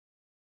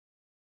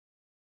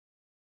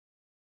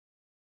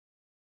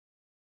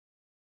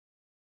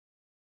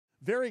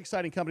Very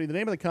exciting company. The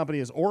name of the company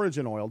is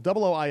OriginOil.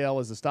 OOIL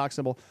is the stock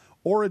symbol.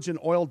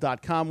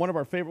 OriginOil.com. One of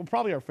our favorite,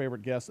 probably our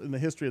favorite guests in the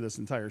history of this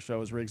entire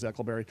show is Riggs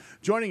Eckelberry,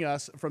 joining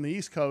us from the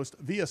East Coast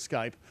via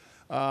Skype.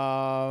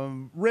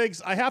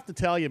 Riggs, I have to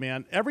tell you,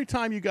 man, every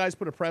time you guys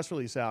put a press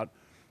release out,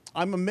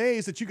 I'm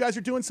amazed that you guys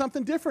are doing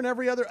something different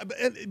every other.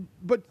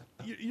 But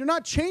you're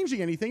not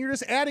changing anything. You're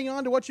just adding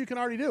on to what you can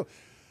already do.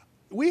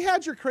 We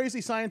had your crazy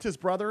scientist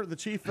brother, the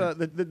chief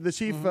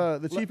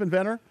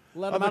inventor.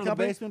 Let him out of the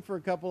basement for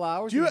a couple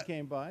hours. He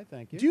came by.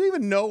 Thank you. Do you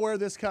even know where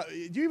this? Do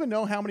you even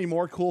know how many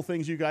more cool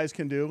things you guys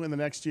can do in the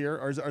next year,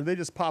 or are they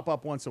just pop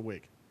up once a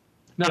week?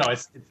 No.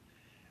 It's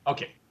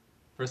okay.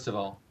 First of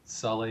all,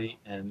 Sully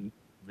and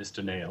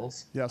Mr.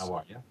 Nails. Yes. How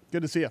are you?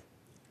 Good to see you.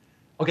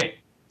 Okay.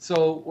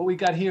 So what we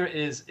got here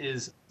is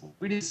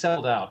really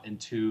settled out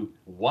into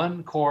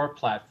one core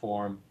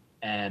platform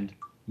and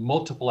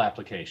multiple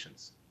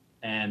applications.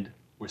 And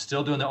we're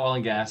still doing the oil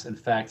and gas. In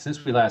fact,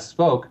 since we last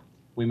spoke,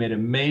 we made a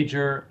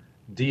major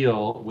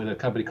deal with a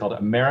company called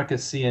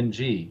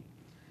AmericaCNG.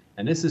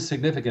 And this is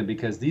significant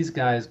because these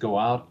guys go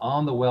out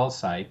on the well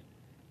site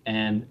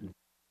and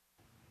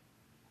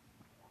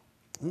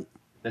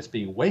that's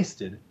being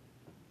wasted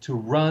to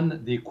run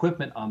the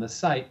equipment on the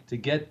site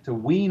to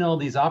wean all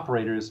these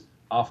operators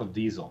off of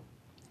diesel.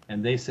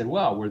 And they said,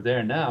 well, we're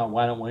there now.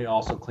 Why don't we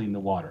also clean the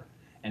water?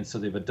 And so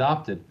they've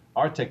adopted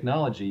our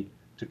technology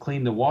to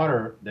clean the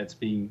water that's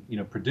being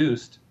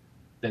produced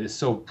that is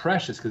so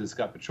precious because it's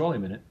got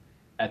petroleum in it,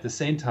 at the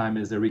same time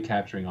as they're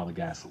recapturing all the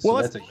gases. Well,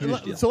 so that's a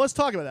huge deal. So let's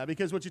talk about that,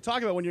 because what you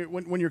talk about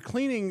when you're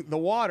cleaning the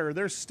water,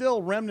 there's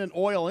still remnant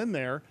oil in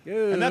there,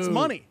 and that's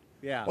money.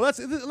 Yeah. Well,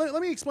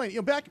 let me explain.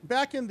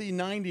 Back in the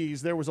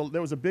 90s, there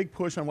was a big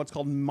push on what's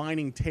called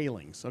mining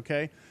tailings.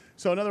 Okay.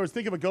 So in other words,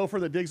 think of a gopher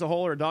that digs a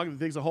hole or a dog that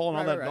digs a hole,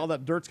 and all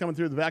that dirt's coming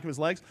through the back of his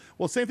legs.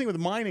 Well, same thing with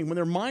mining. When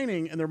they're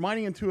mining and they're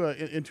mining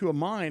into a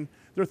mine,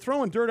 they're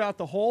throwing dirt out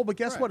the hole. But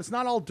guess what? It's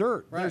not all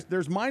dirt. Right.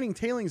 There's mining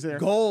tailings there.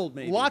 Gold,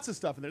 maybe. Lots of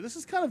stuff in there. This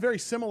is kind of very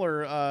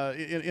similar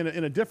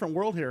in a different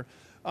world here.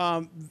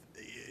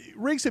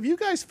 Riggs, have you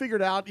guys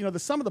figured out? The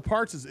sum of the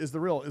parts is the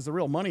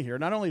real money here.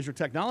 Not only is your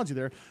technology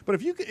there, but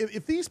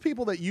if these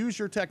people that use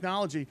your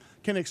technology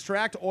can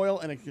extract oil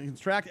and can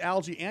extract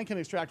algae and can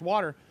extract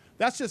water,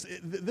 that's just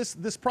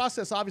this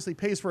process obviously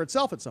pays for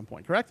itself at some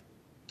point, correct?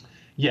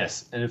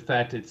 Yes, and in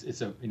fact,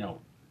 it's a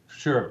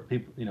sure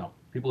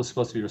people are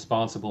supposed to be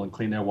responsible and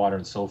clean their water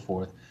and so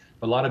forth,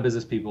 but a lot of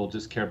business people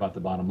just care about the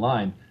bottom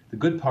line. The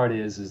good part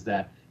is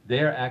that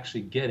they're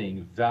actually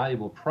getting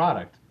valuable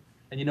product,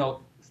 and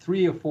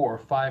 3 or 4 or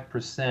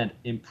 5%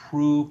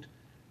 improved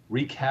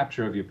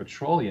recapture of your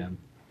petroleum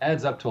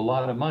adds up to a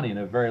lot of money in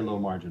a very low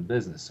margin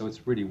business. So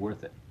it's really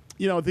worth it.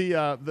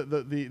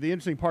 The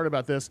interesting part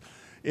about this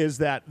is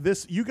that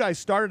you guys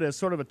started as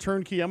sort of a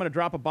turnkey. I'm going to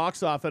drop a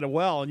box off at a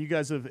well, and you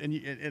guys have and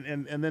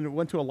then it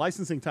went to a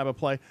licensing type of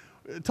play.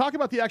 Talk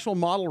about the actual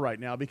model right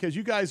now, because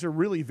you guys are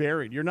really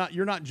varied. You're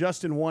not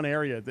just in one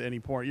area at any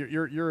point.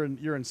 You're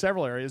in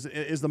several areas.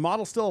 Is the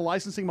model still a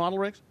licensing model,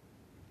 Riggs?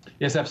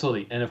 Yes,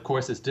 absolutely. And of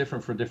course, it's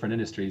different for different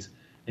industries.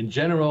 In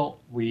general,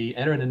 we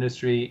enter an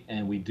industry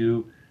and we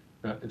do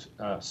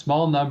a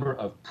small number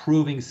of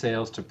proving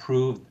sales to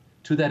prove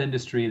to that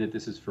industry that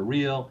this is for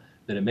real,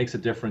 that it makes a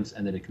difference,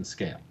 and that it can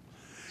scale.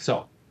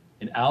 So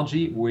in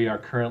algae, we are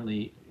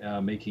currently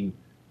making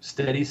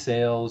steady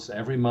sales.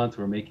 Every month,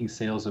 we're making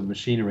sales of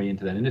machinery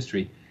into that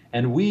industry.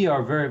 And we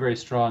are very, very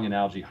strong in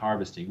algae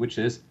harvesting, which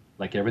is,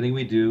 like everything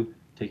we do,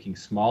 taking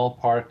small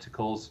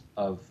particles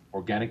of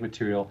organic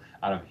material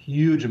out of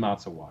huge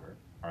amounts of water.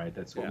 All right,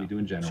 that's what we do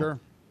in general. Sure.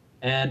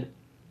 And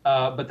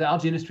but the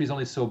algae industry is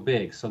only so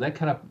big, so that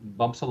kind of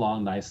bumps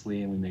along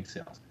nicely, and we make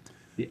sales.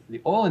 The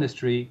oil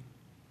industry,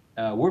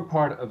 we're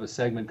part of a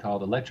segment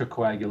called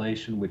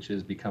electrocoagulation, which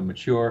has become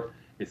mature.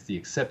 It's the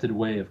accepted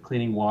way of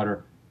cleaning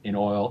water in the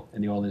oil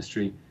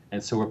industry,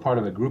 and so we're part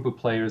of a group of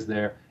players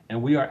there.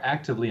 And we are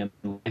actively in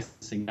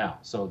licensing now.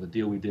 So the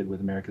deal we did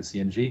with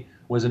AmericaCNG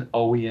was an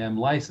OEM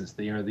license.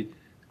 They are the,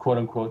 quote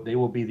unquote, they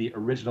will be the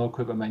original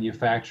equipment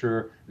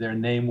manufacturer. Their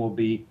name will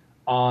be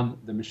on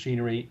the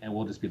machinery, and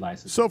we'll just be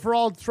licensed. So for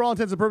all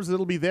intents and purposes,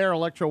 it'll be their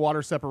electro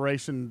water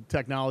separation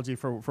technology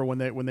for when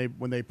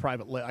they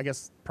private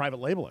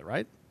label it,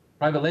 right?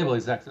 Private label,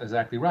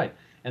 exactly right.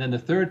 And then the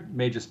third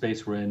major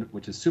space we're in,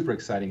 which is super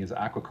exciting, is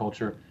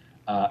aquaculture.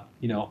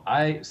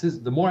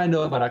 The more I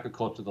know about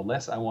aquaculture, the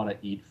less I want to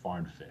eat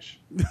farmed fish.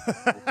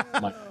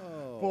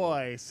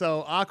 Boy,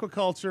 so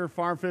aquaculture,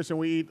 farm fish, and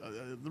we eat.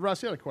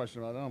 Russ, you had a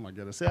question about it. Oh my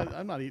goodness,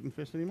 I'm not eating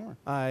fish anymore.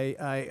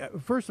 I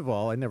first of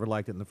all, I never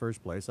liked it in the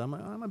first place. I'm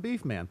a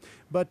beef man.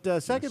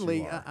 But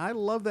secondly, I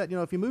love that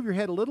if you move your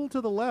head a little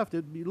to the left,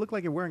 you look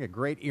like you're wearing a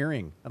great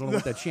earring. I don't know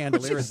what that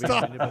chandelier is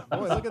behind you, but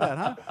boy, look at that,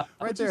 huh?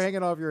 Right there,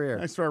 hanging off your ear.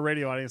 Thanks to our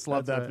radio audience.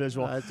 Love that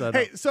visual.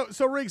 Hey,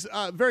 so Riggs,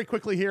 very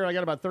quickly here. I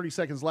got about 30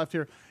 seconds left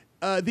here.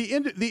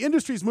 The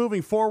industry's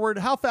moving forward.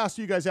 How fast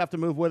do you guys have to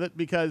move with it?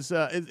 Because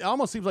it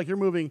almost seems like you're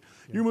moving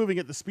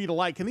at the speed of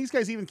light. Can these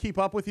guys even keep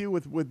up with you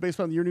based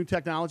on your new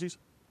technologies?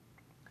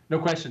 No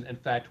question. In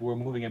fact, we're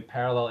moving in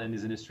parallel in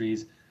these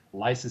industries.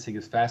 licensing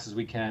as fast as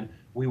we can.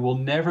 We will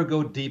never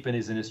go deep in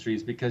these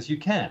industries because you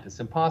can't. It's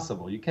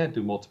impossible. You can't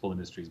do multiple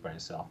industries by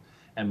yourself.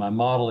 And my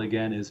model,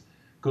 again, is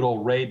good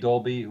old Ray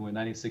Dolby, who in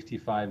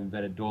 1965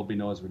 invented Dolby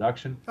noise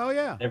reduction. Oh,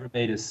 yeah. Never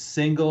made a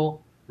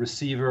single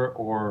receiver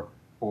or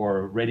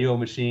radio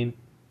machine.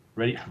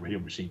 And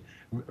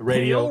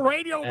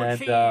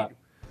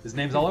his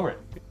name's all over it.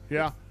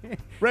 Yeah.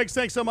 Riggs,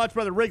 thanks so much,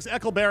 brother. Riggs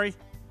Eckelberry.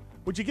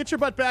 Would you get your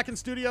butt back in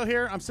studio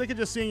here? I'm sick of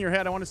just seeing your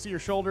head. I want to see your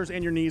shoulders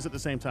and your knees at the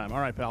same time. All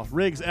right, pal.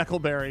 Riggs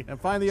Eckelberry.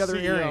 And find the other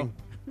CEO. earring.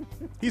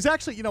 He's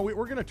actually, we're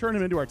going to turn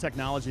him into our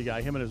technology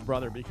guy, him and his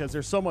brother, because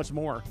there's so much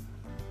more.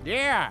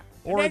 Yeah.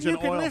 And then you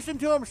can listen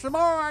to him some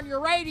more on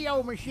your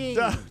radio machine.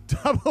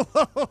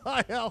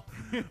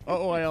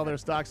 OOIL, their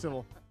stock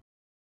symbol.